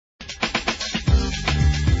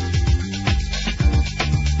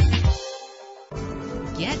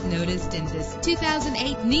get noticed in this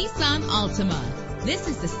 2008 Nissan Altima. This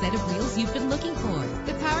is the set of wheels you've been looking for.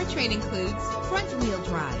 The powertrain includes front-wheel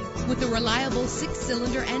drive with a reliable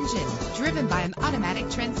 6-cylinder engine driven by an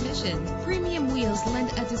automatic transmission. Premium wheels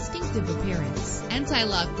lend a distinctive appearance.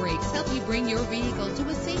 Anti-lock brakes help you bring your vehicle to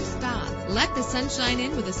a safe stop. Let the sunshine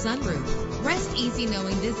in with a sunroof. Rest easy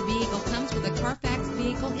knowing this vehicle comes with a Carfax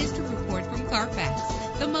Vehicle History Report from Carfax,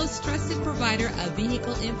 the most trusted provider of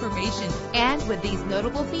vehicle information. And with these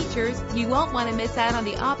notable features, you won't want to miss out on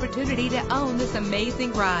the opportunity to own this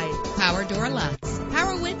amazing ride. Power door locks,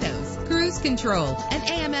 power windows, cruise control, an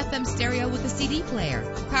AM/FM stereo with a CD player,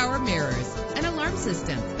 power mirrors, an alarm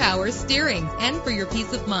system, power steering. And for your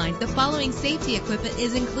peace of mind, the following safety equipment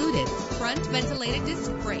is included: front ventilated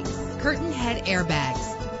disc brakes, curtain head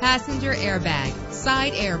airbags, passenger airbag,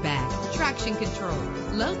 side airbag, traction control,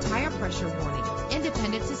 low tire pressure warning,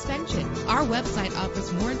 independent suspension. Our website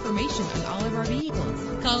offers more information on all of our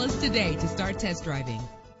vehicles. Call us today to start test driving.